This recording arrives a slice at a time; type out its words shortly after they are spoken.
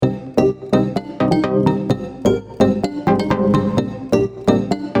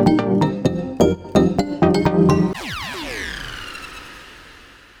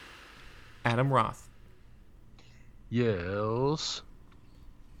Yes.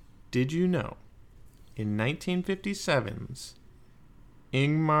 Did you know in 1957's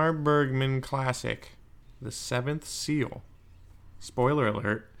Ingmar Bergman classic, The Seventh Seal, spoiler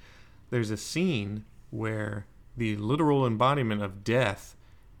alert, there's a scene where the literal embodiment of death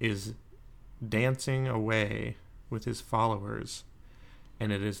is dancing away with his followers,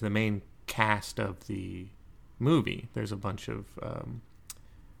 and it is the main cast of the movie. There's a bunch of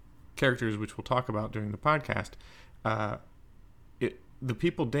characters which we'll talk about during the podcast. The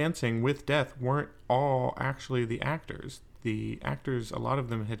people dancing with death weren't all actually the actors. The actors, a lot of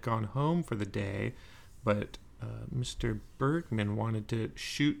them had gone home for the day, but Mr. Bergman wanted to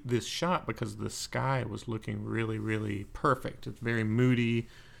shoot this shot because the sky was looking really, really perfect. It's very moody,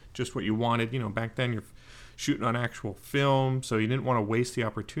 just what you wanted. You know, back then you're shooting on actual film, so he didn't want to waste the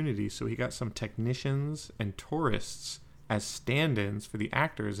opportunity. So he got some technicians and tourists as stand-ins for the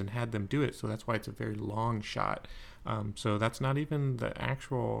actors and had them do it. So that's why it's a very long shot. So that's not even the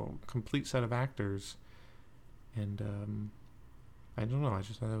actual complete set of actors. And I don't know. I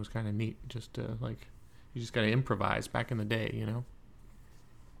just thought that was kind of neat. Just you just got to improvise back in the day, you know?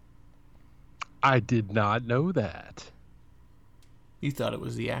 I did not know that. You thought it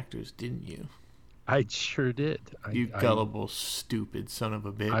was the actors, didn't you? I sure did. You gullible, stupid son of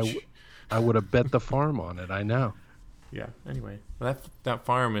a bitch. I would have bet the farm on it. I know. Yeah. Anyway, that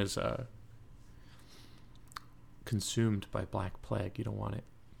farm is consumed by Black Plague. You don't want it.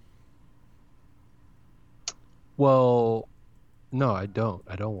 Well, no, I don't.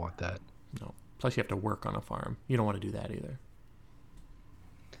 I don't want that. No. Plus, you have to work on a farm. You don't want to do that either.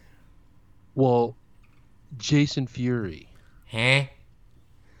 Well, Jason Fury. Huh?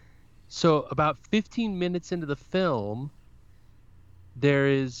 So about 15 minutes into the film,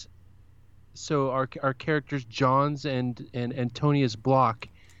 our characters Johns and Antonius Block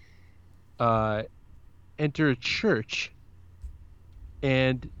enter a church,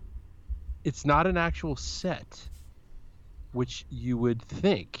 and it's not an actual set, which you would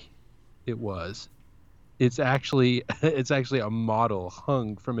think it was. It's actually a model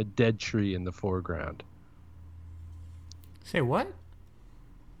hung from a dead tree in the foreground. Say what?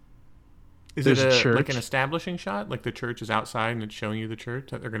 Is There's it a church. like an establishing shot? Like the church is outside and it's showing you the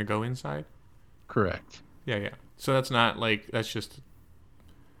church that they're going to go inside? Correct. Yeah. So that's not that's just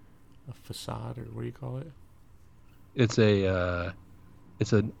a facade, or what do you call it? It's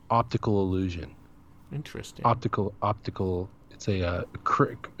an optical illusion. Interesting. Optical. It's a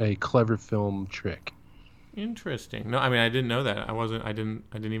clever film trick. Interesting. No, I mean I didn't know that. I didn't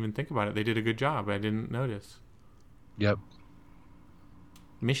even think about it. They did a good job. I didn't notice. Yep.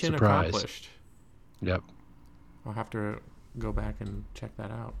 Mission Surprise. accomplished. Yep. I'll have to go back and check that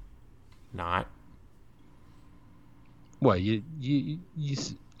out. Not. Well, you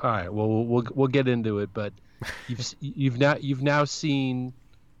all right. Well, we'll get into it, but you've now seen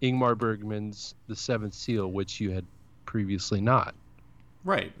Ingmar Bergman's The Seventh Seal, which you had previously not.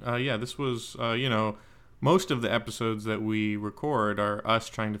 Right. Yeah. This was most of the episodes that we record are us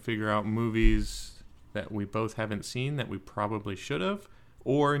trying to figure out movies that we both haven't seen that we probably should have,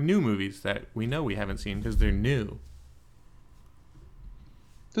 or new movies that we know we haven't seen because they're new.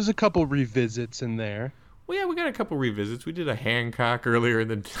 There's a couple revisits in there. Well, yeah, we got a couple revisits. We did a Hancock earlier in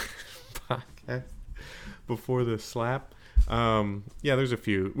the podcast before the slap. Yeah, there's a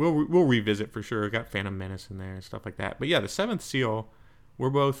few. We'll revisit for sure. We got Phantom Menace in there and stuff like that. But yeah, The Seventh Seal, we're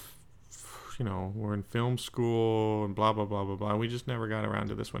both, we're in film school and blah, blah, blah, blah, blah. We just never got around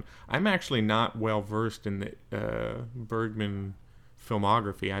to this one. I'm actually not well versed in the Bergman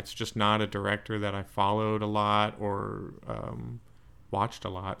filmography. It's just not a director that I followed a lot or watched a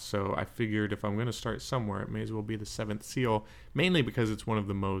lot. So I figured if I'm going to start somewhere, it may as well be The Seventh Seal, mainly because it's one of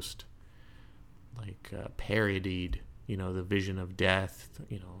the most parodied, the vision of death.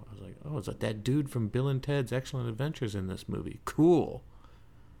 I was like, oh, it's like that dude from Bill and Ted's Excellent Adventures in this movie. Cool.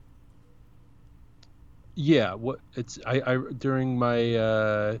 Yeah, I during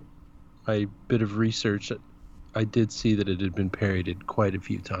my my bit of research, I did see that it had been parodied quite a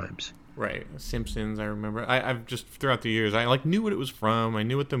few times. Right, Simpsons. I remember. I've just throughout the years, I knew what it was from. I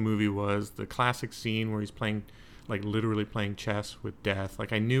knew what the movie was. The classic scene where he's playing, literally playing chess with death.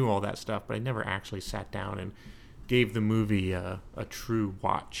 I knew all that stuff, but I never actually sat down and gave the movie a true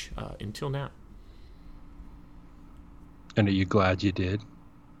watch until now. And are you glad you did?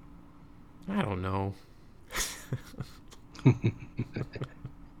 I don't know.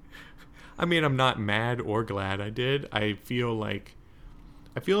 I mean, I'm not mad or glad I did. I feel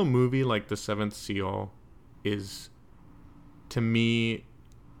a movie like The Seventh Seal is, to me,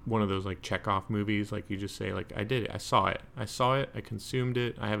 one of those Chekhov movies. You just say I did it. I saw it. I consumed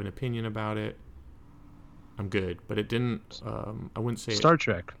it. I have an opinion about it. I'm good. But it didn't. I wouldn't say Star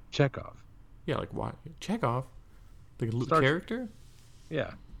Trek, Chekhov. Yeah, like why Chekhov, the Star character.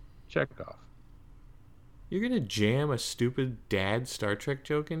 Yeah, Chekhov. You're gonna jam a stupid dad Star Trek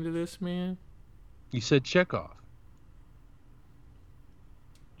joke into this, man? You said Chekhov.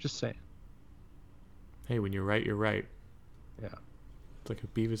 Just saying. Hey, when you're right, you're right. Yeah. It's like a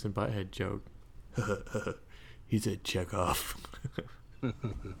Beavis and Butthead joke. He said Chekhov.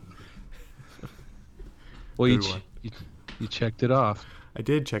 Well, you checked it off. I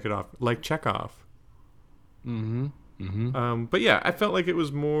did check it off, like Chekhov. Mm-hmm. Mm-hmm. But yeah, I felt like it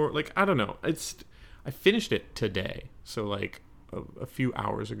was more like, I don't know. I finished it today, so like a few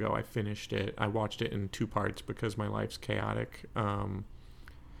hours ago, I finished it. I watched it in 2 parts because my life's chaotic.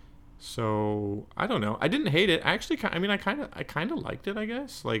 So I don't know. I didn't hate it. I actually, I kind of liked it. I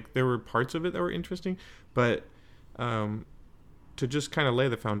guess like there were parts of it that were interesting, but to just kind of lay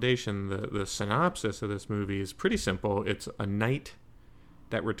the foundation, the synopsis of this movie is pretty simple. It's a knight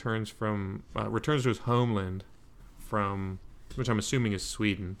that returns to his homeland from, which I'm assuming is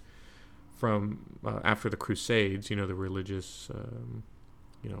Sweden, from after the Crusades. You know, the religious,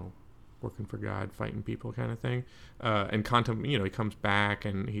 working for God, fighting people kind of thing. And he comes back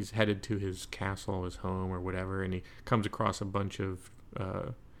and he's headed to his castle, his home or whatever, and he comes across a bunch of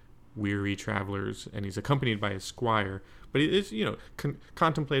weary travelers, and he's accompanied by his squire. But he is,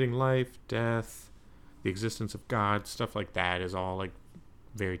 contemplating life, death, the existence of God, stuff like that is all like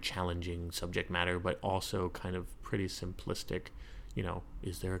very challenging subject matter, but also kind of pretty simplistic.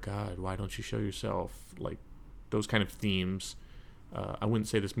 Is there a God? Why don't you show yourself? Like those kind of themes. I wouldn't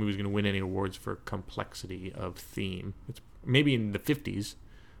say this movie's going to win any awards for complexity of theme. It's maybe in the 50s,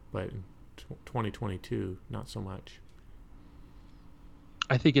 but in 2022, not so much.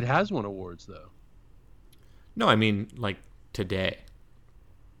 I think it has won awards, though. No, I mean, like, today.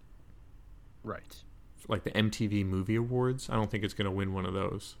 Right. Like the MTV Movie Awards. I don't think it's going to win one of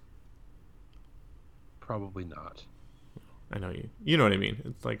those. Probably not. I know you know what I mean.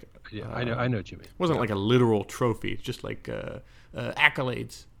 It's like... Yeah, I know what you mean. It wasn't like a literal trophy. It's just like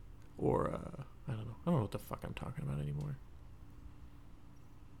accolades. Or, I don't know. I don't know what the fuck I'm talking about anymore.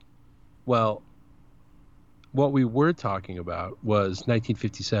 Well, what we were talking about was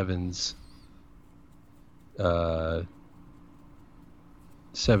 1957's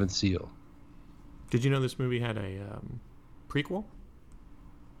Seventh Seal. Did you know this movie had a prequel?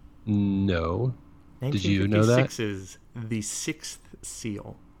 No. Did you know that? 1956 is The Sixth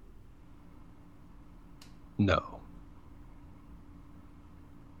Seal. No.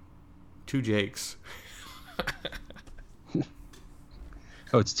 2 Jakes.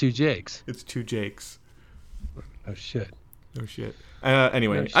 Oh, it's 2 Jakes. It's 2 Jakes. Oh shit. Oh shit.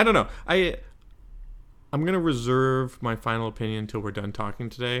 Anyway, I don't know. I'm gonna reserve my final opinion until we're done talking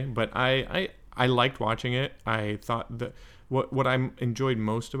today. But I liked watching it. I thought that what I enjoyed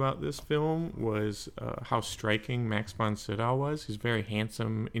most about this film was how striking Max von Sydow was. His very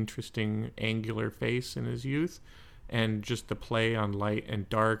handsome, interesting, angular face in his youth, and just the play on light and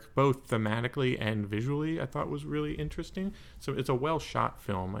dark, both thematically and visually, I thought was really interesting. So it's a well shot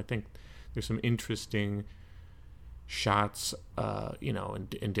film. I think there's some interesting shots,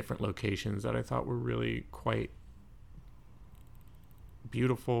 in different locations that I thought were really quite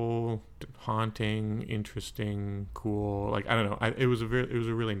beautiful, haunting, interesting, cool. Like, I don't know. It was a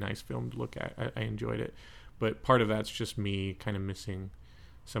really nice film to look at. I enjoyed it, but part of that's just me kind of missing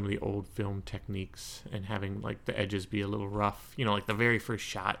some of the old film techniques and having like the edges be a little rough. Like the very first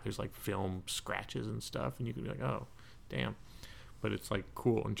shot, there's like film scratches and stuff, and you can be like, oh, damn. But it's like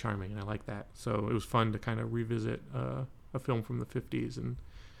cool and charming, and I like that. So it was fun to kind of revisit a film from the 50s and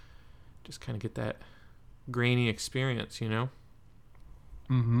just kind of get that grainy experience,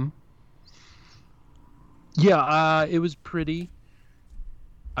 Mm-hmm. Yeah, it was pretty.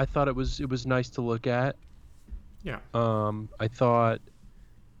 I thought it was nice to look at. Yeah. I thought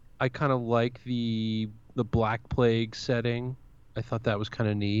I kind of like the Black Plague setting. I thought that was kind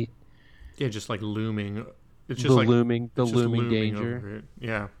of neat. Yeah, just like looming. It's just looming danger. Over it.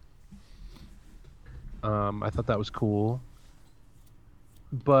 Yeah. I thought that was cool,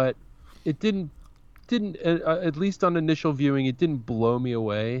 but it didn't at least on initial viewing, it didn't blow me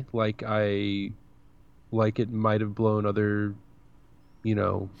away like it might have blown other,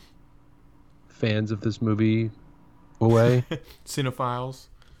 fans of this movie away. Cinephiles.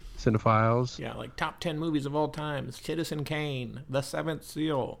 Yeah, like top 10 movies of all time: Citizen Kane, The Seventh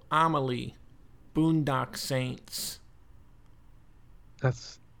Seal, Amelie, Boondock Saints.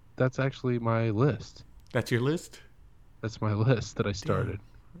 That's actually my list. That's your list? That's my list that I started. Damn.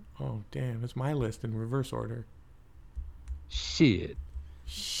 Oh, damn. It's my list in reverse order. Shit.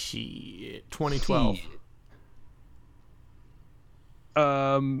 2012. Shit.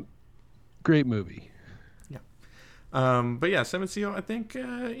 Um, great movie. Yeah. But yeah, Seven Seal. I think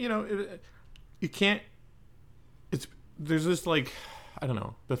you can't. It's there's this like I don't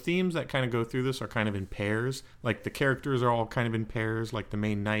know. The themes that kind of go through this are kind of in pairs. Like the characters are all kind of in pairs. Like the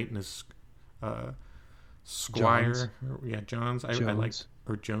main knight and his squire. Jones. Yeah, Jones. I Jones. liked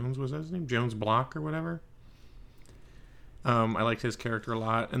or Jones was that his name? Jones Block or whatever. I liked his character a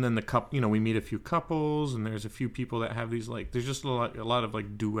lot, and then the couple. We meet a few couples, and there's a few people that have these like. There's just a lot of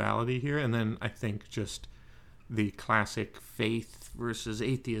like duality here, and then I think just the classic faith versus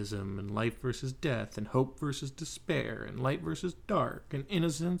atheism, and life versus death, and hope versus despair, and light versus dark, and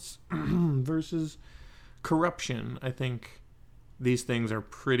innocence versus corruption. I think these things are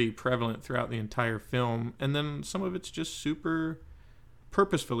pretty prevalent throughout the entire film, and then some of it's just super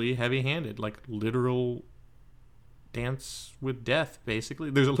purposefully heavy-handed, like literal dance with death. Basically,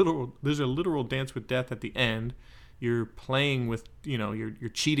 there's a literal dance with death at the end. You're playing with you're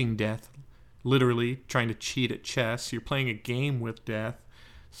cheating death, literally trying to cheat at chess. You're playing a game with death,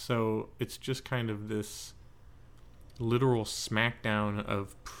 so it's just kind of this literal smackdown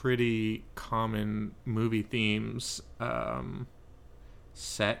of pretty common movie themes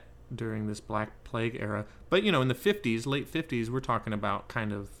set during this Black Plague era. But in the 50s, late 50s, we're talking about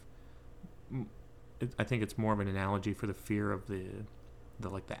kind of I think it's more of an analogy for the fear of the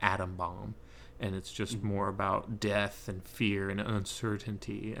atom bomb, and it's just more about death and fear and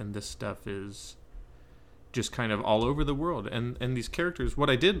uncertainty, and this stuff is just kind of all over the world. And these characters,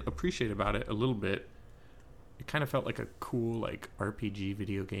 what I did appreciate about it a little bit, it kind of felt like a cool like RPG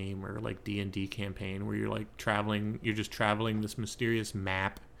video game or like D&D campaign where you're just traveling this mysterious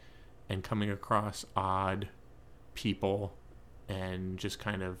map and coming across odd people and just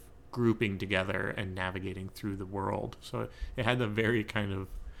kind of grouping together and navigating through the world. So it had the very kind of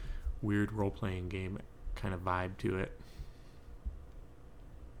weird role-playing game kind of vibe to it.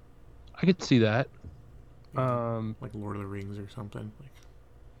 I could see that. Like Lord of the Rings or something. Like,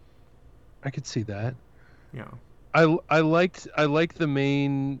 I could see that. yeah. I liked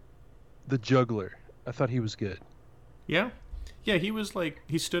the juggler. I thought he was good. Yeah. Yeah,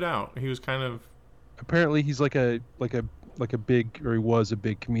 he stood out. He was kind of Apparently he's like a big, or he was a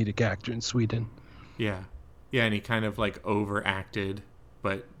big comedic actor in Sweden. Yeah. Yeah, and he kind of like overacted,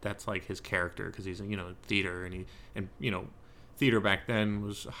 but that's like his character because he's in theater, and theater back then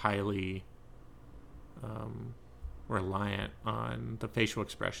was highly reliant on the facial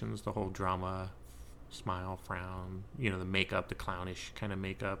expressions, the whole drama, smile, frown, the makeup, the clownish kind of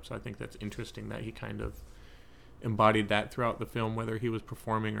makeup. So I think that's interesting that he kind of embodied that throughout the film, whether he was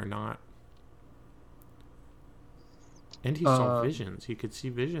performing or not. And he saw visions. He could see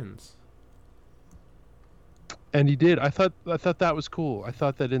visions. And he did. I thought that was cool. I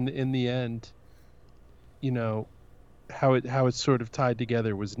thought that in the end, how it sort of tied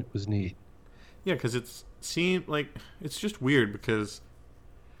together was neat. Yeah, because it seemed like it's just weird because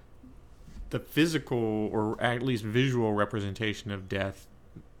the physical or at least visual representation of death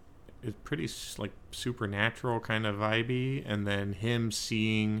is pretty like supernatural kind of vibey, and then him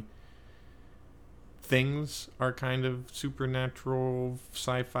seeing things are kind of supernatural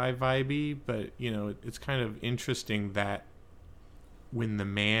sci-fi vibey. But it's kind of interesting that when the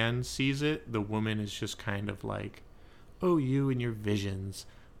man sees it, the woman is just kind of like, oh, you and your visions.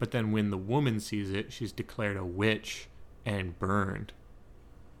 But then when the woman sees it, she's declared a witch and burned.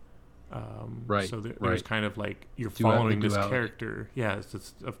 Right. So there's kind of like you're Duality, following this duality. character. Yeah,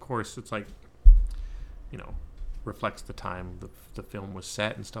 it's of course it's like reflects the time the film was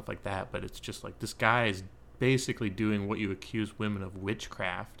set and stuff like that. But it's just like this guy is basically doing what you accuse women of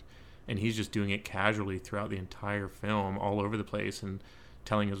witchcraft, and he's just doing it casually throughout the entire film, all over the place, and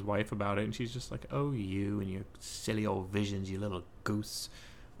telling his wife about it, and she's just like, "Oh, you and your silly old visions, you little goose."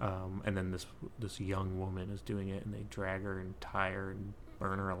 And then this young woman is doing it, and they drag her and tie her and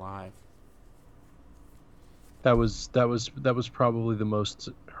burn her alive. That was probably the most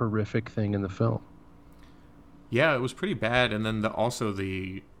horrific thing in the film. Yeah, it was pretty bad. And then the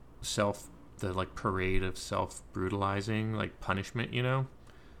like parade of self brutalizing, like punishment,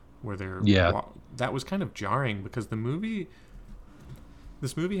 where they're that was kind of jarring because this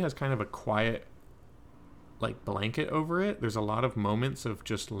movie has kind of a quiet like blanket over it. There's a lot of moments of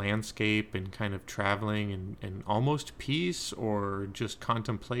just landscape and kind of traveling and almost peace or just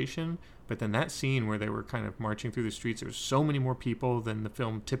contemplation. But then that scene where they were kind of marching through the streets, there's so many more people than the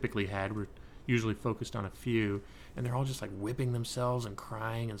film typically had. We're usually focused on a few, and they're all just like whipping themselves and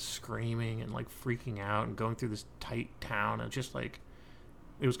crying and screaming and like freaking out and going through this tight town, and just like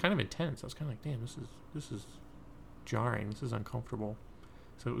it was kind of intense. I was kind of like, damn, this is jarring. This is uncomfortable.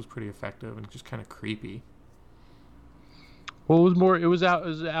 So it was pretty effective and just kind of creepy. Well, it was more. It was out. It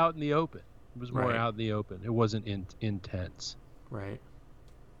was out in the open. It was more Right. out in the open. It wasn't intense. Right.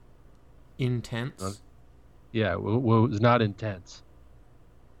 Intense. Yeah, well, it was not intense.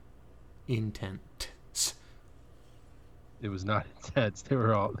 Intense. It was not intense. They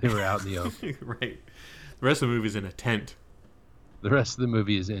were out in the open. Right. The rest of the movie's in a tent. The rest of the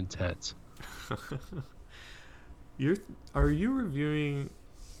movie is intense. Are you reviewing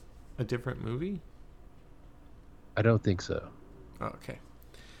a different movie? I don't think so. Oh, okay.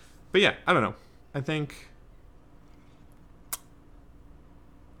 But yeah, I don't know. I think.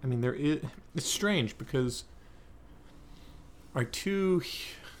 I mean, it's strange because our two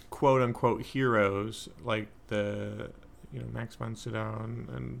quote unquote heroes, like Max von Sydow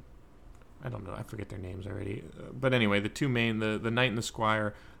and I don't know, I forget their names already. But anyway, the two main, the knight and the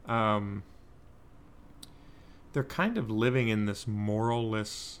squire, they're kind of living in this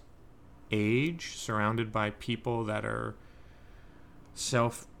moralless age, surrounded by people that are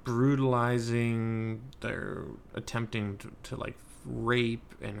self-brutalizing. They're attempting to like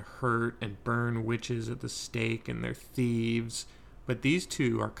rape and hurt and burn witches at the stake, and they're thieves. But these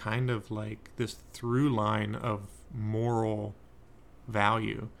two are kind of like this through line of moral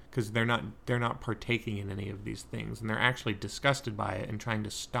value, because they're not partaking in any of these things, and they're actually disgusted by it and trying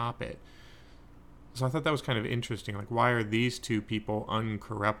to stop it. So I thought that was kind of interesting. Like, why are these two people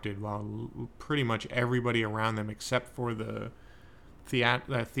uncorrupted while pretty much everybody around them, except for the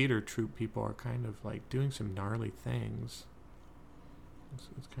theater troupe people, are kind of like doing some gnarly things?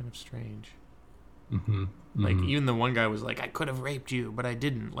 It's kind of strange. Mm-hmm. Like, even the one guy was like, I could have raped you, but I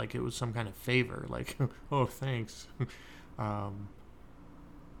didn't. Like, it was some kind of favor. Like, oh, thanks. And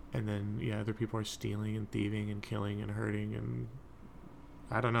then, yeah, other people are stealing and thieving and killing and hurting. And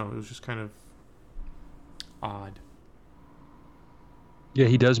I don't know. It was just kind of odd. Yeah,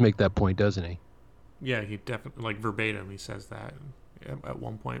 he does make that point, doesn't he? Yeah, he definitely, like, verbatim, he says that. At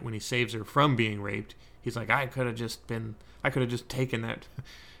one point, when he saves her from being raped, he's like, I could have just taken that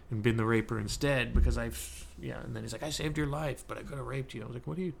and been the raper instead, because and then he's like, I saved your life, but I could have raped you. I was like,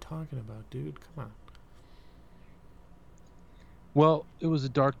 what are you talking about, dude? Come on. Well, it was a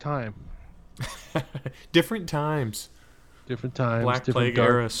dark time. Different times. Different times. Black different Plague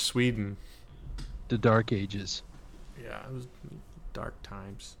era Sweden. The Dark Ages. Yeah, it was dark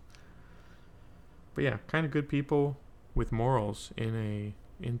times. But yeah, kind of good people with morals in a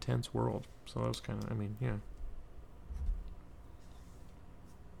intense world. So that was kind of, yeah.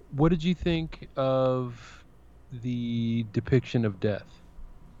 What did you think of the depiction of death?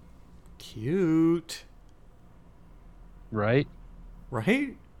 Cute. Right?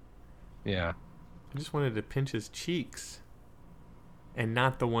 Right? Yeah. I just wanted to pinch his cheeks and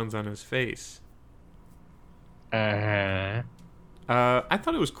not the ones on his face. Uh-huh. I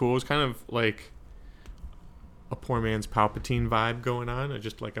thought it was cool. It was kind of like a poor man's Palpatine vibe going on, or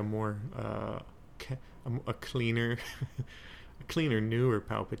just like a more a cleaner, newer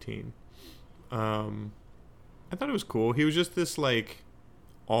Palpatine. I thought it was cool. He was just this like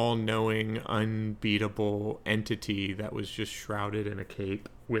all-knowing, unbeatable entity that was just shrouded in a cape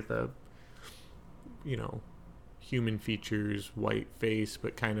with a, human features, white face,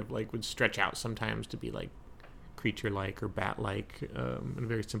 but kind of like would stretch out sometimes to be like creature-like or bat-like in a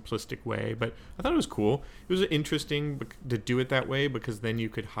very simplistic way. But I thought it was cool. It was interesting to do it that way, because then you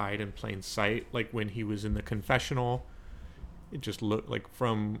could hide in plain sight. Like when he was in the confessional, it just looked like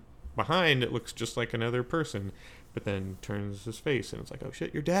from behind it looks just like another person, but then turns his face and it's like, oh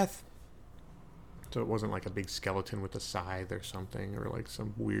shit, you're Death. So it wasn't like a big skeleton with a scythe or something, or like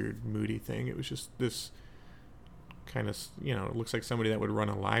some weird moody thing. It was just this kind of, it looks like somebody that would run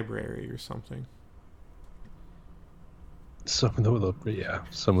a library or something. Someone that would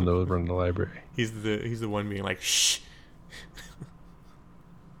run the library. He's the one being like, shh.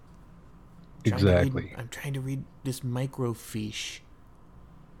 Exactly. I'm trying to read this microfiche.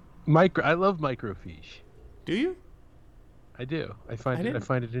 I love microfiche. Do you? I do. I find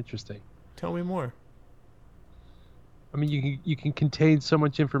it interesting. Tell me more. I mean, you can contain so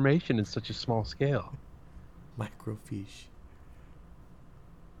much information in such a small scale. Microfiche.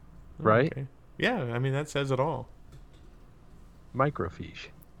 Right? Okay. Yeah, I mean, that says it all. Microfiche.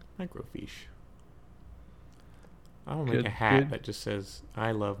 I'll make a hat that just says,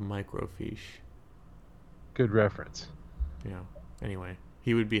 I love microfiche. Good reference. Yeah. Anyway,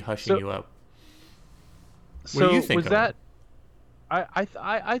 he would be hushing you up. What do you think of that?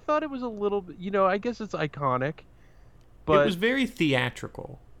 I thought it was a little bit, I guess it's iconic, but it was very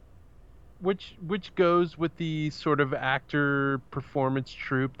theatrical. Which goes with the sort of actor performance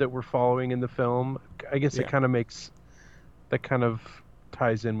troupe that we're following in the film. I guess it kind of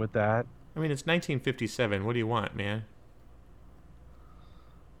ties in with that. I mean, it's 1957. What do you want, man?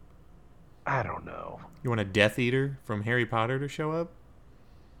 I don't know. You want a Death Eater from Harry Potter to show up?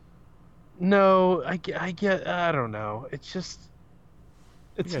 No, I don't know. It's just,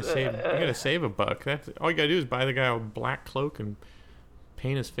 You it's, gotta save. You gotta save a buck. That's all you gotta do is buy the guy a black cloak and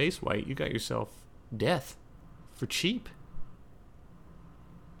paint his face white. You got yourself Death for cheap.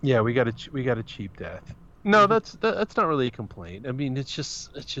 yeah, we got a cheap death. No, that's not really a complaint. I mean, it's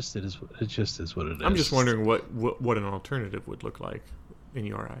just it just is what it is. I'm just wondering what an alternative would look like in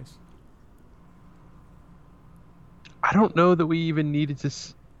your eyes. I don't know that we even needed to.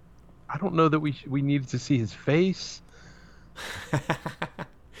 I don't know that we needed to see his face.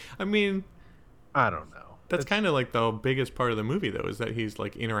 I mean, I don't know. that's kind of like the biggest part of the movie, though, is that he's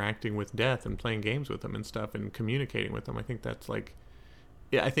like interacting with Death and playing games with him and stuff and communicating with him. I think that's like,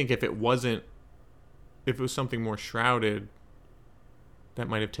 yeah. I think if it was something more shrouded, that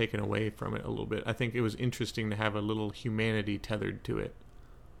might have taken away from it a little bit. I think it was interesting to have a little humanity tethered to it.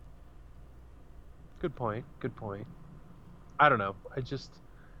 Good point. Good point. I don't know. I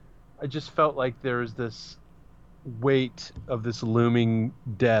just felt like there was this weight of this looming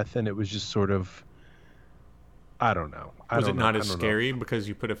death, and it was just sort of, I don't know. Was it not as scary because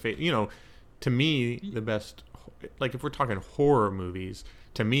you put a face? To me, the best, like if we're talking horror movies,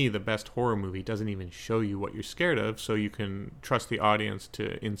 to me the best horror movie doesn't even show you what you're scared of, so you can trust the audience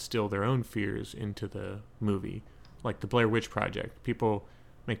to instill their own fears into the movie. Like the Blair Witch Project. People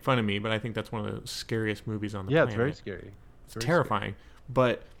make fun of me, but I think that's one of the scariest movies on the planet. Yeah, it's very scary. It's terrifying.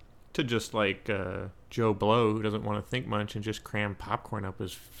 But to just like Joe Blow, who doesn't want to think much and just cram popcorn up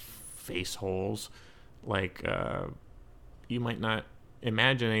his face holes, like you might not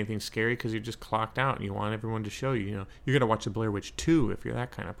imagine anything scary because you're just clocked out and you want everyone to show you. You're gonna watch the Blair Witch 2 if you're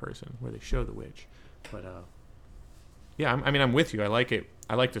that kind of person, where they show the witch. But yeah, I'm with you. I like it.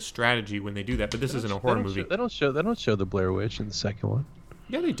 I like the strategy when they do that. But this isn't a horror movie. They don't show the Blair Witch in the second one.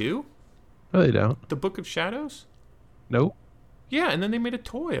 Yeah, they do. No, they don't. The Book of Shadows. Nope. Yeah, and then they made a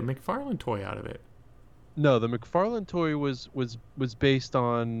McFarlane toy out of it. No, the McFarlane toy was based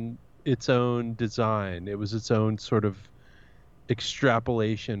on its own design. It was its own sort of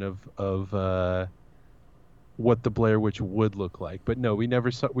extrapolation of what the Blair Witch would look like. But no, we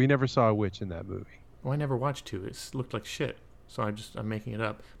never saw a witch in that movie. Well, I never watched 2. It looked like shit, so I'm making it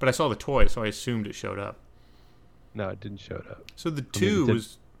up. But I saw the toy, so I assumed it showed up. No, it didn't show up. So the 2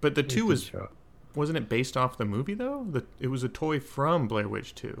 was, but the 2 was, show up. Wasn't it based off the movie though? It was a toy from Blair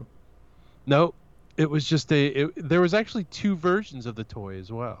Witch 2. No, it was just there was actually 2 versions of the toy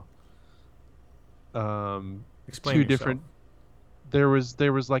as well. Explain 2 yourself. different. There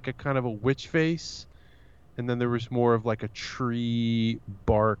was like a kind of a witch face, and then there was more of like a tree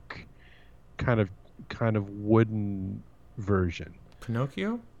bark, kind of wooden version.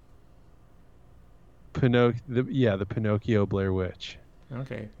 Pinocchio? The Pinocchio Blair Witch.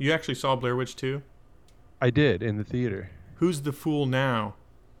 Okay. You actually saw Blair Witch 2? I did, in the theater. Who's the fool now?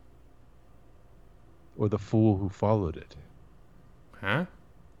 Or the fool who followed it. Huh?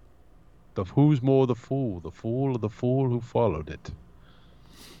 Who's more the fool? The fool or the fool who followed it?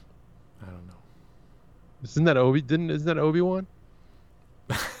 I don't know. Isn't that Obi-Wan?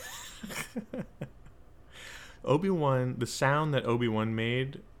 Obi-Wan, the sound that Obi-Wan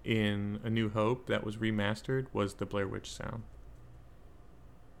made in A New Hope that was remastered was the Blair Witch sound.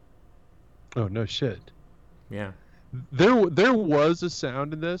 Oh, no shit. Yeah. There was a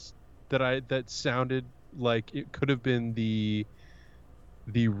sound in this that sounded like it could have been the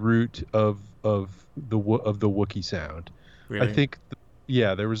root of the Wookiee sound. Really? I think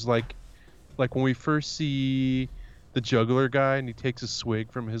there was like when we first see the juggler guy and he takes a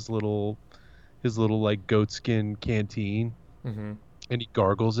swig from his little like goatskin canteen, mm-hmm. and he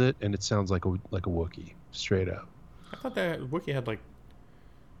gargles it, and it sounds like a Wookiee straight up. I thought that Wookiee had like,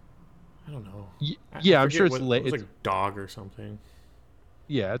 I don't know. Yeah, I'm sure it's it was like dog or something.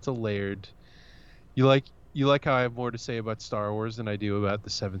 Yeah, it's a layered. You like how I have more to say about Star Wars than I do about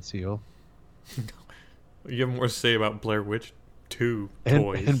the Seventh Seal? You have more to say about Blair Witch 2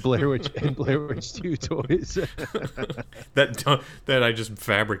 toys. And Blair Witch 2 toys. that I just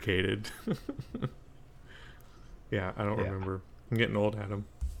fabricated. Yeah, I don't remember. I'm getting old, Adam.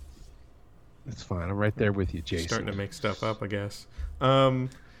 It's fine. I'm right there with you, Jason. Starting to make stuff up, I guess.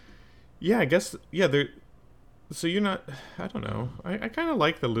 Yeah, I guess. Yeah, so you're not. I don't know. I kind of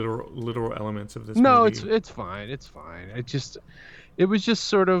like the literal elements of this. No, movie. it's fine. It's fine. It was just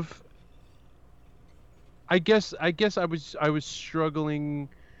sort of. I guess I was struggling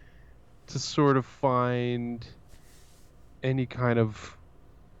to sort of find any kind of.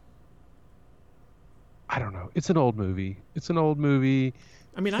 I don't know. It's an old movie.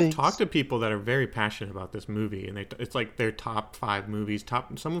 I mean, I've talked to people that are very passionate about this movie, and it's like their top 5 movies.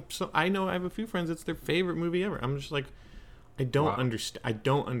 Some I know I have a few friends it's their favorite movie ever. I'm just like, I don't understand. I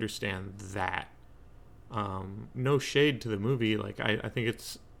don't understand that. No shade to the movie. Like I think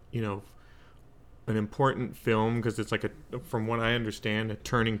it's an important film because it's like from what I understand, a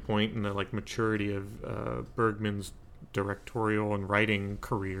turning point in the like maturity of Bergman's directorial and writing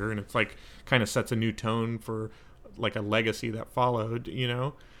career, and it's like kind of sets a new tone for like a legacy that followed,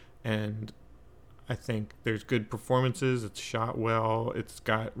 and I think there's good performances. It's shot well. It's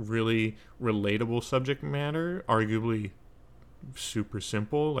got really relatable subject matter, arguably super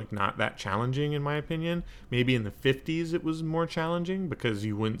simple, like not that challenging in my opinion. Maybe in the 50s it was more challenging because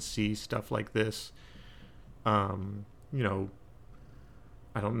you wouldn't see stuff like this. I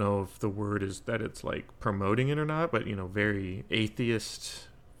don't know if the word is that it's like promoting it or not, but very atheist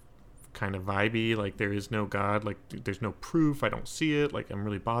kind of vibey, like there is no God, like there's no proof, I don't see it, like I'm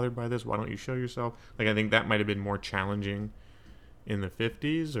really bothered by this, why don't you show yourself? Like I think that might have been more challenging in the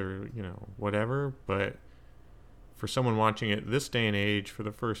 50s or whatever, but for someone watching it this day and age for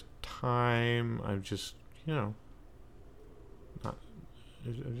the first time, I'm just I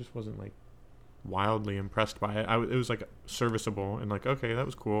just wasn't like wildly impressed by it. It was like serviceable and like, okay, that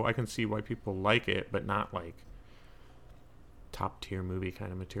was cool, I can see why people like it, but not like top tier movie kind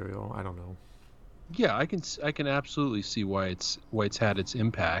of material. I don't know. Yeah, I can absolutely see why it's had its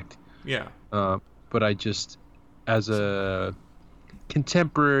impact. Yeah. But I just, as a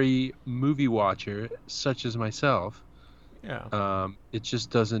contemporary movie watcher such as myself, it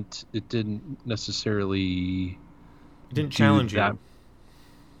just didn't necessarily. It didn't challenge you.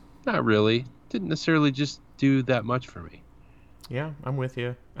 Not really. Didn't necessarily just do that much for me. Yeah, I'm with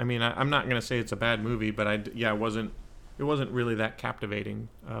you. I mean, I'm not gonna say it's a bad movie, but it wasn't really that captivating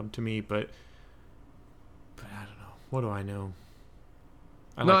to me. But I don't know. What do I know?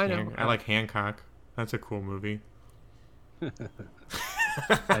 I like Hancock. That's a cool movie.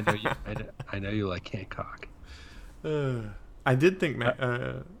 I know you like Hancock. I did think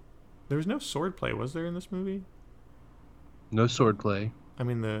there was no swordplay, was there, in this movie? No swordplay. I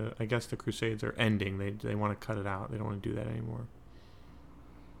mean, I guess the Crusades are ending. They want to cut it out. They don't want to do that anymore.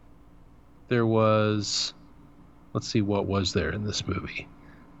 There was, let's see, what was there in this movie?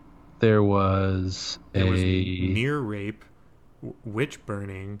 There was near rape, witch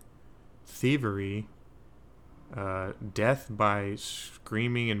burning, thievery, death by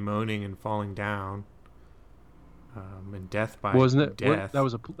screaming and moaning and falling down, and death by death. That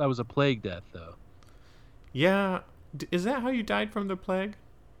was a plague death, though. Yeah, is that how you died from the plague?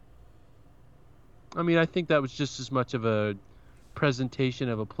 I mean, I think that was just as much of a presentation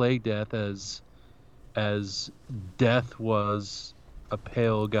of a plague death as death was a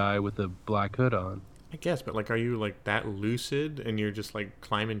pale guy with a black hood on. I guess, but like, are you like that lucid and you're just like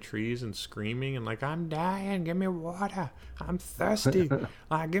climbing trees and screaming and like, I'm dying, give me water, I'm thirsty,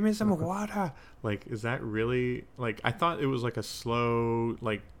 give me some water? Like, is that really, like, I thought it was like a slow,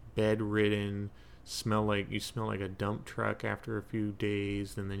 like bedridden, you smell like a dump truck after a few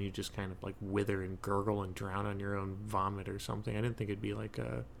days, and then you just kind of like wither and gurgle and drown on your own vomit or something. I didn't think it'd be like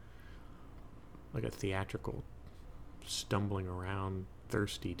a theatrical stumbling around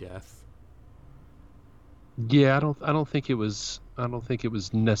thirsty death. Yeah, I don't think it was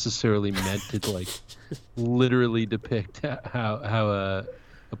necessarily meant to like literally depict how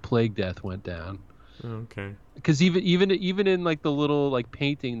a plague death went down. Okay. Because even in like the little like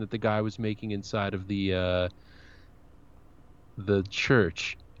painting that the guy was making inside of the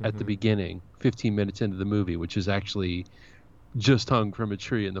church at the beginning, 15 minutes into the movie, which is actually just hung from a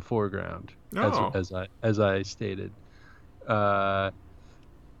tree in the foreground, as I stated.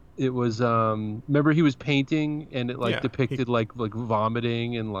 It was remember he was painting and it like depicted like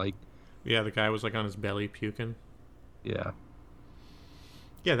vomiting and like. Yeah, the guy was like on his belly puking. Yeah.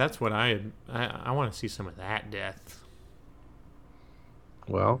 Yeah, that's what I want to see some of that death.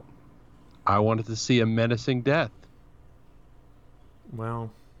 Well, I wanted to see a menacing death.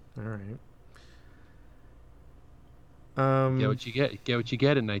 Well, all right. Get what you get. Get what you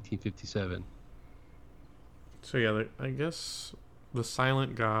get in 1957. So yeah, I guess the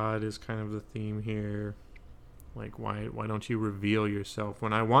silent God is kind of the theme here. Like, why don't you reveal yourself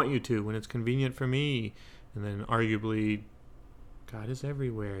when I want you to, when it's convenient for me? And then arguably, God is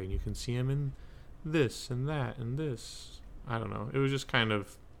everywhere, and you can see him in this and that and this. I don't know. It was just kind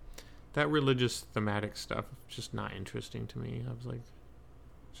of that religious thematic stuff. Just not interesting to me. I was like,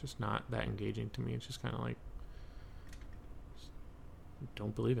 it's just not that engaging to me. It's just kind of like,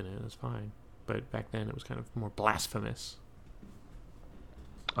 don't believe in it. That's fine. But back then, it was kind of more blasphemous.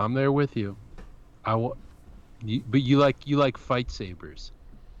 I'm there with you. But you like fight sabers.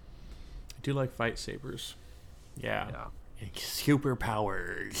 do like fight sabers. Yeah. Yeah.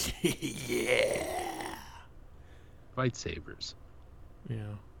 Superpowers. Yeah. Fight sabers.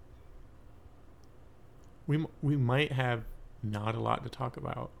 Yeah. We might have not a lot to talk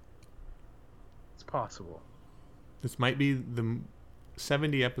about. It's possible. This might be the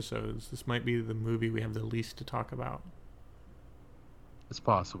 70 episodes. This might be the movie we have the least to talk about. It's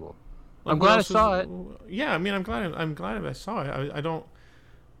possible. Like, I'm glad I saw it. Yeah, I mean, I'm glad I saw it. I don't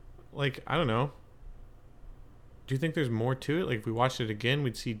know. Do you think there's more to it? Like, if we watched it again,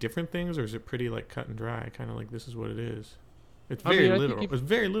 we'd see different things, or is it pretty like cut and dry? Kind of like this is what it is. It's very literal. It's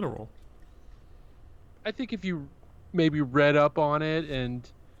very literal. I think if you maybe read up on it and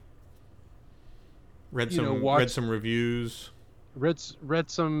read some reviews, read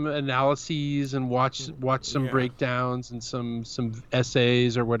some analyses, and watch some breakdowns and some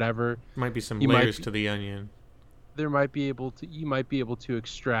essays or whatever, might be some layers to the onion. You might be able to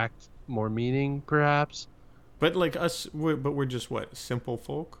extract more meaning, perhaps. But like us, we're just what, simple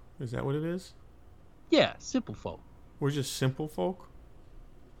folk? Is that what it is? Yeah, simple folk. We're just simple folk.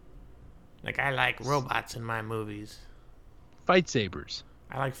 Like, I like robots in my movies. Fight sabers.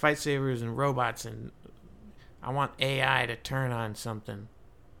 I like fight sabers and robots, and I want AI to turn on something.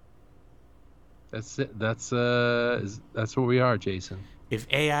 That's it. That's what we are, Jason. If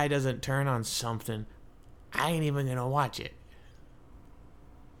AI doesn't turn on something, I ain't even gonna watch it.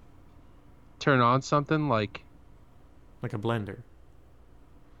 Turn on something like a blender.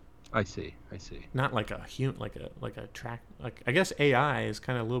 I see. Not like a human, like a track. Like, I guess AI is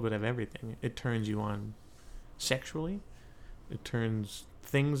kind of a little bit of everything. It turns you on sexually. It turns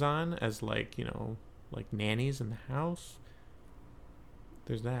things on as like nannies in the house.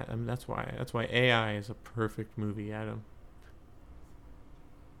 There's that. I mean, that's why AI is a perfect movie, Adam.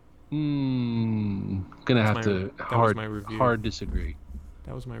 Gonna have to hard disagree.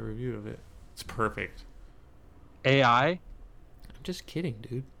 That was my review of it. It's perfect. AI? I'm just kidding,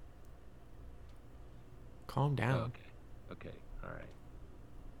 dude. Calm down. Okay. All right.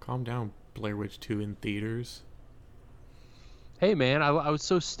 Calm down, Blair Witch 2 in theaters. Hey, man, I was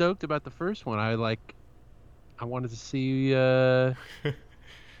so stoked about the first one. I wanted to see...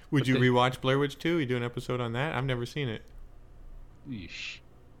 Would you rewatch Blair Witch 2? You do an episode on that? I've never seen it. Yeesh.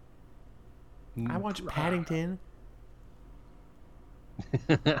 I watched Paddington.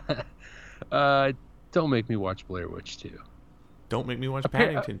 Don't make me watch Blair Witch 2. Don't make me watch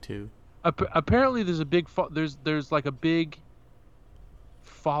Paddington 2. Apparently, there's a big there's like a big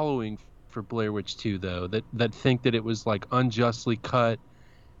following for Blair Witch 2, though, that think that it was like unjustly cut,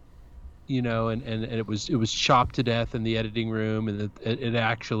 and it was chopped to death in the editing room, and that it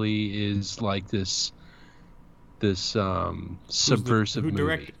actually is like this subversive movie. Who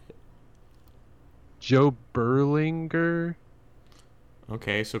directed it? Joe Berlinger.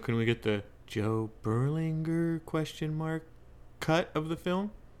 Okay, so can we get the Joe Berlinger ? Cut of the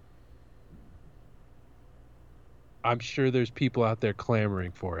film? I'm sure there's people out there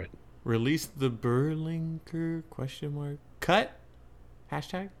clamoring for it. Release the Berlinger ? Cut?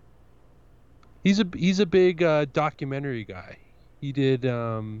 Hashtag? He's a big documentary guy. He did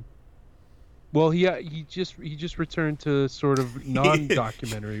he just returned to sort of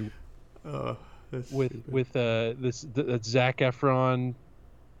non-documentary with this Zac Efron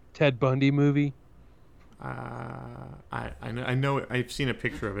Ted Bundy movie. I know I've seen a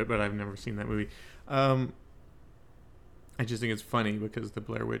picture of it, but I've never seen that movie. I just think it's funny because the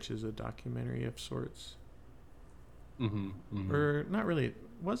Blair Witch is a documentary of sorts. Or not really.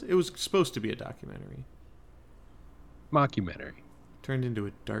 It was supposed to be a documentary. Mockumentary. Turned into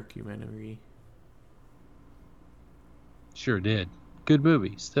a darkumentary. Sure did. Good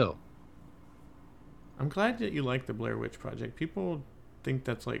movie, still. I'm glad that you like the Blair Witch Project. People think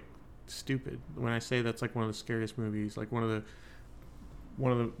that's like stupid when I say that's like one of the scariest movies, like one of the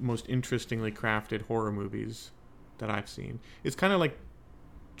most interestingly crafted horror movies that I've seen. It's kind of like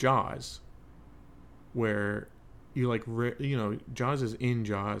Jaws, where you like Jaws is in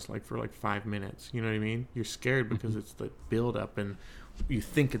Jaws like for like 5 minutes. You know what I mean? You're scared because it's the build up and you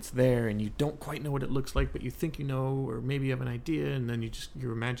think it's there and you don't quite know what it looks like, but you think you know, or maybe you have an idea, and then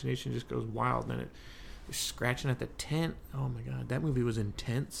your imagination just goes wild. And you're scratching at the tent. Oh my god, that movie was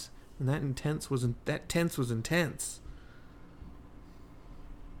intense, and that tense was intense.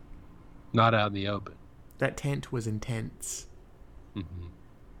 Not out in the open. That tent was intense.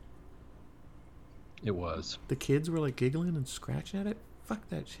 It was. The kids were like giggling and scratching at it. Fuck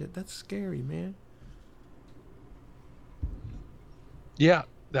that shit. That's scary, man. Yeah,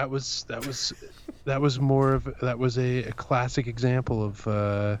 that was a classic example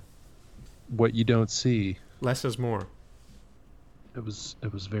of what you don't see. Less is more. It was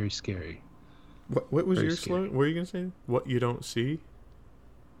very scary. What was Very your scary. slogan? What were you gonna say? What you don't see?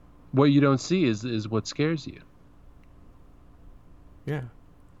 What you don't see is what scares you. Yeah.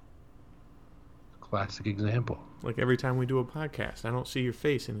 Classic example. Like every time we do a podcast, I don't see your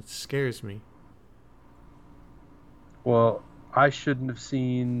face and it scares me. Well, I shouldn't have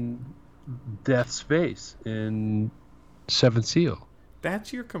seen Death's face in Seventh Seal.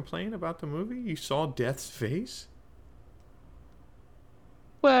 That's your complaint about the movie? You saw Death's face?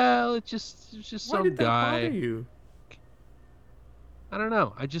 Well, it's just Why some did that guy. bother you? I don't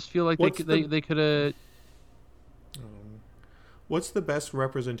know. I just feel like What's they could have. What's the best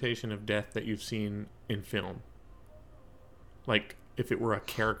representation of death that you've seen in film? Like, if it were a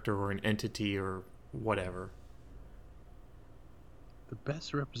character or an entity or whatever. The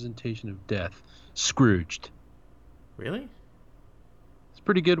best representation of death, Scrooged. Really? It's a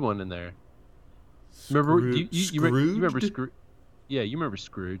pretty good one in there. Remember you remember Scrooged? Scrooge? Yeah, you remember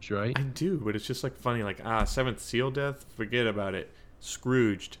Scrooge, right? I do, but it's just like funny, like, Seventh Seal death? Forget about it.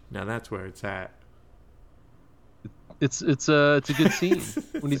 Scrooged. Now that's where it's at. It's a good scene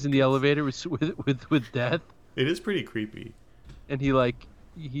when he's in the elevator with Death, It is pretty creepy. and he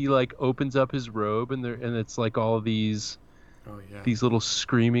opens up his robe, and it's like all these Oh, yeah. these little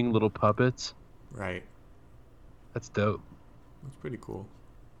screaming little puppets. Right. That's dope. That's pretty cool.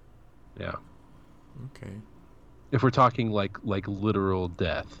 Yeah. Okay. If we're talking like literal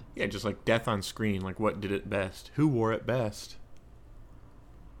death. Yeah, just like death on screen. Like, what did it best? Who wore it best?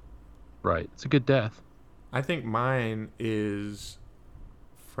 Right. It's a good death. I think mine is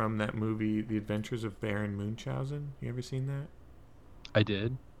from that movie, The Adventures of Baron Munchausen. You ever seen that? I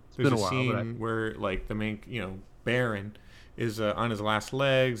did. It's There's been a a while, scene where, like, the main, Baron is on his last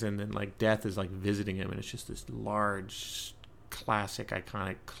legs, and then, like, Death is, like, visiting him, and it's just this large, classic,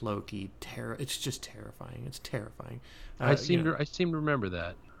 iconic, cloaky terror. It's just terrifying. It's terrifying. I seem to remember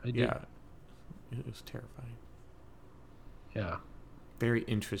that. I did. Yeah. It was terrifying. Yeah. Very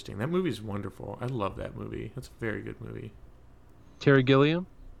interesting. That movie is wonderful. I love that movie. It's a very good movie. Terry Gilliam?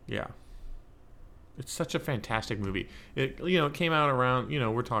 Yeah. It's such a fantastic movie. It came out around,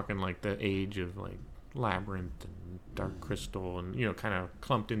 we're talking like the age of like Labyrinth and Dark Crystal and, kind of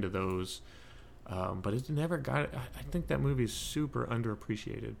clumped into those. But it never got, I think that movie is super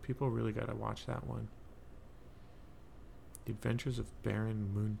underappreciated. People really got to watch that one. The Adventures of Baron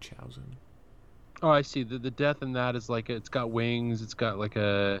Munchausen. Oh, I see. The death in that is like it's got wings. It's got like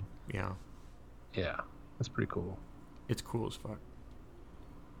a Yeah. yeah. That's pretty cool. It's cool as fuck.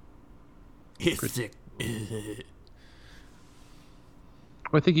 It's Pretty- sick.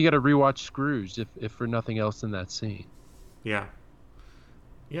 Well, I think you got to rewatch Scrooge if for nothing else in that scene. Yeah.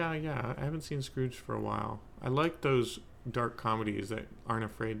 Yeah. I haven't seen Scrooge for a while. I like those dark comedies that aren't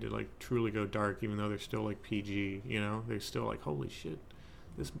afraid to like truly go dark, even though they're still like PG. They're still like, holy shit,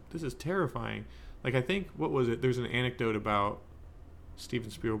 this is terrifying. Like, I think, what was it? There's an anecdote about Steven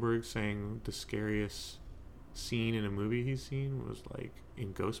Spielberg saying the scariest scene in a movie he's seen was like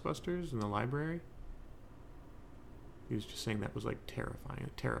in Ghostbusters in the library. He was just saying that was like terrifying.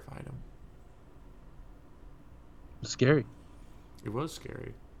 It terrified him. Scary. It was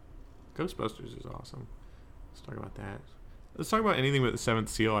scary. Ghostbusters is awesome. Let's talk about that. Let's talk about anything but the Seventh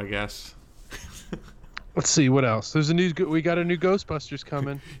Seal, I guess. Let's see what else. We got a new Ghostbusters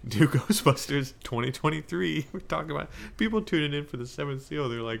coming. New Ghostbusters 2023. We're talking about people tuning in for the Seventh Seal.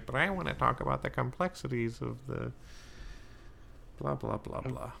 They're like, but I want to talk about the complexities of the blah blah blah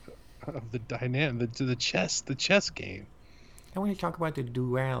blah. Of the dynamic, the chess game. I want to talk about the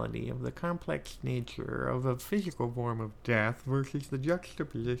duality of the complex nature of a physical form of death versus the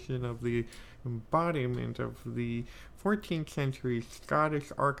juxtaposition of the embodiment of the 14th century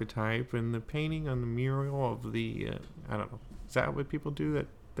Scottish archetype and the painting on the mural of the, I don't know. Is that what people do that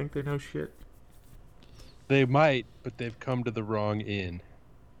think they know shit? They might, but they've come to the wrong inn.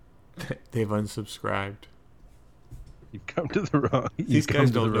 They've unsubscribed. You've come to the wrong. These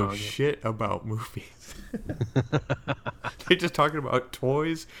guys don't know inn. shit about movies. They're just talking about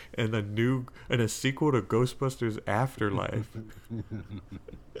toys and a sequel to Ghostbusters Afterlife.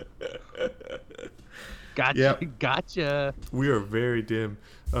 Gotcha. Yep. Gotcha. We are very dim.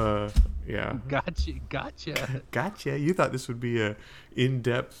 Yeah. Gotcha. You thought this would be a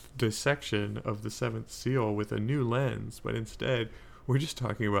in-depth dissection of the Seventh Seal with a new lens, but instead we're just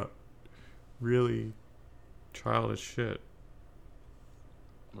talking about really childish shit.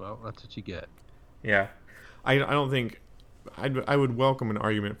 Well, that's what you get. Yeah. I don't think I would welcome an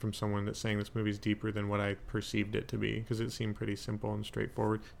argument from someone that's saying this movie's deeper than what I perceived it to be, because it seemed pretty simple and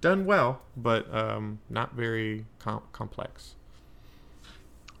straightforward. Done well, but not very complex.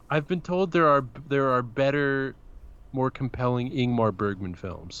 I've been told there are better, more compelling Ingmar Bergman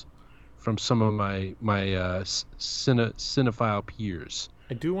films from some of my cinephile peers.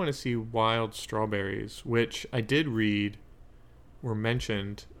 I do want to see Wild Strawberries, which I did read were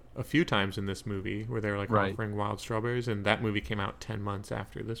mentioned a few times in this movie, where they were like Right. offering wild strawberries, and that movie came out 10 months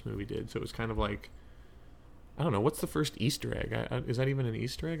after this movie did. So it was kind of like, I don't know, what's the first Easter egg? Is that even an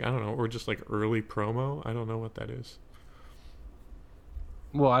Easter egg? I don't know, or just like early promo? I don't know what that is.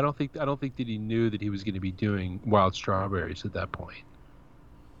 Well, I don't think that he knew that he was going to be doing Wild Strawberries at that point.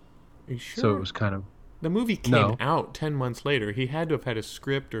 Are you sure? So it was kind of The movie came No. out 10 months later. He had to have had a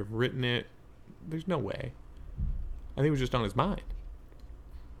script or have written it. There's no way. I think it was just on his mind.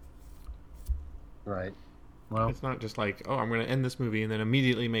 right. Well, It's not just like, oh, I'm going to end this movie and then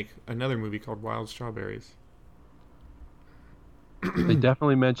immediately make another movie called Wild Strawberries. they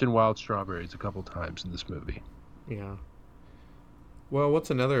definitely mentioned Wild Strawberries a couple times in this movie. Yeah. Well, what's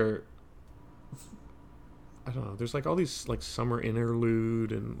another? I don't know. There's like all these like summer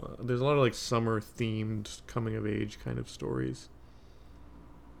interlude, and there's a lot of like summer themed coming of age kind of stories.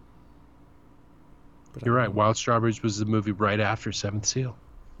 But I You're don't right. know. Wild Strawberries was the movie right after Seventh Seal.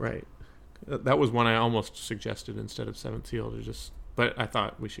 Right. That was one I almost suggested instead of Seventh Seal to just. But I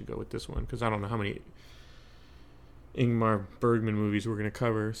thought we should go with this one because I don't know how many Ingmar Bergman movies we're going to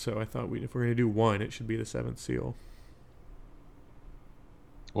cover. So I thought if we're going to do one, it should be the Seventh Seal.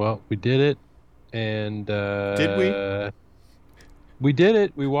 Well, we did it, and Did we? We did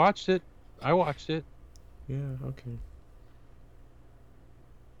it. We watched it. I watched it. Yeah. Okay.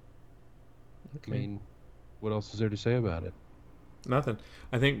 I mean, what else is there to say about it? Nothing.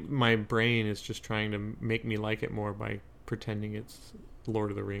 I think my brain is just trying to make me like it more by pretending it's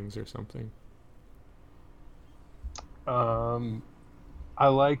Lord of the Rings or something. I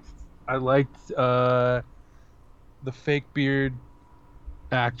liked the fake beard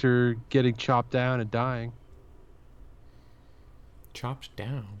actor getting chopped down and dying. Chopped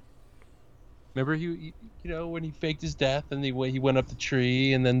down. Remember when he faked his death and he went up the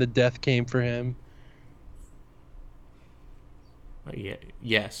tree and then the death came for him. Yeah.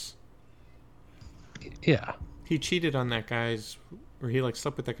 Yes. Yeah. He cheated on that guy's, or he like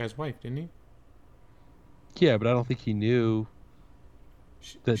slept with that guy's wife, didn't he? Yeah, but I don't think he knew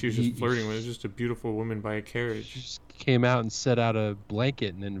that She was just flirting with. It was just a beautiful woman by a carriage. She just came out and set out a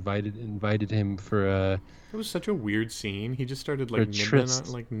blanket and invited him for a. It was such a weird scene. He just started like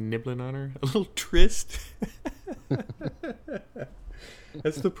tryst. nibbling on her. A little tryst.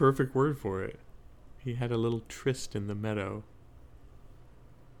 That's the perfect word for it. He had a little tryst in the meadow.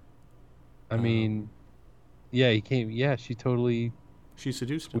 I mean, yeah, he came. Yeah, she totally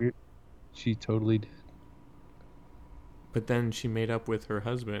seduced him. weird. She totally did. But then she made up with her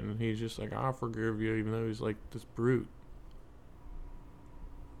husband, and he's just like, "I'll forgive you," even though he's like this brute.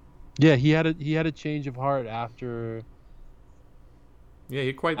 Yeah, he had a change of heart after. Yeah,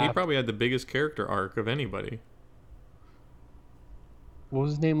 he probably had the biggest character arc of anybody. What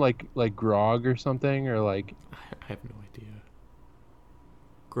was his name? Like Grog or something, or like I have no idea.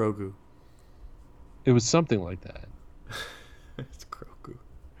 Grogu. it was something like that. It's Grogu.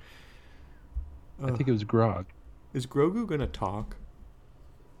 I think it was Grog. Is Grogu gonna talk?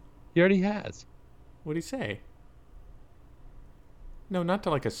 He already has. What'd he say? No, not to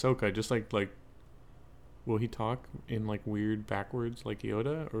like Ahsoka. Just like, will he talk in like weird backwards like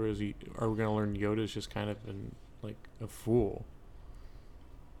Yoda, or is he? Are we gonna learn Yoda's just kind of like a fool?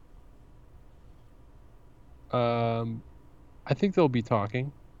 I think they'll be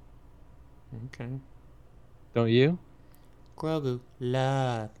talking. Okay. Don't you? Grogu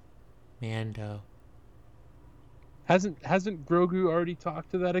love Mando. Hasn't Grogu already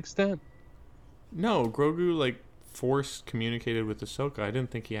talked to that extent? No, Grogu like force communicated with Ahsoka. I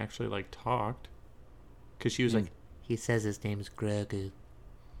didn't think he actually like talked, because she was like, he says his name is Grogu.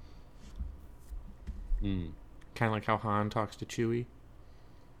 Kind of like how Han talks to Chewie.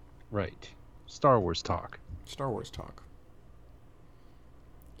 Right. Star Wars talk. Star Wars talk.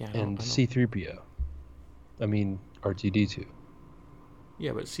 Yeah, And C-3PO. I mean, R2-D2.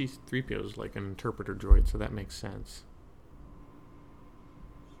 Yeah, but C-3PO is like an interpreter droid, so that makes sense.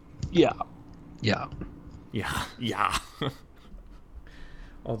 Yeah. Yeah. Yeah, yeah.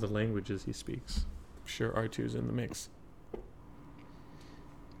 All the languages he speaks. I'm sure R2's in the mix.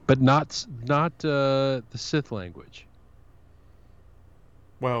 But not the Sith language.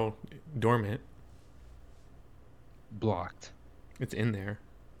 Well, dormant. Blocked. It's in there.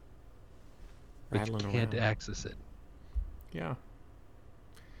 But you Rattling can't around. access it. Yeah.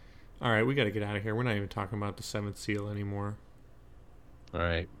 All right, we got to get out of here. We're not even talking about the Seventh Seal anymore. All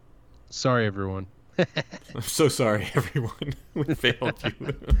right. Sorry, everyone. I'm so sorry, everyone. We failed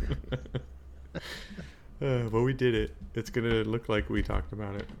you. But we did it. It's gonna look like we talked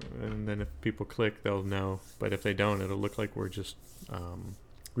about it, and then if people click, they'll know. But if they don't, it'll look like we're just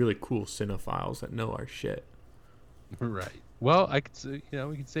really cool cinephiles that know our shit. Right. Well, I could say,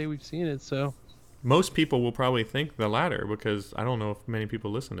 we could say we've seen it. So most people will probably think the latter because I don't know if many people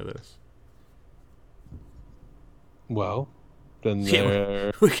listen to this. Well, then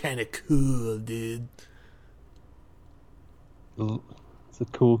we're kind of cool, dude. It's a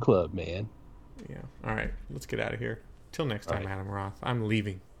cool club, man. Yeah. All right. Let's get out of here. Till next time, right. Adam Roth. I'm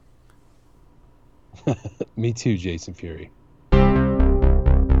leaving. Me too, Jason Fury.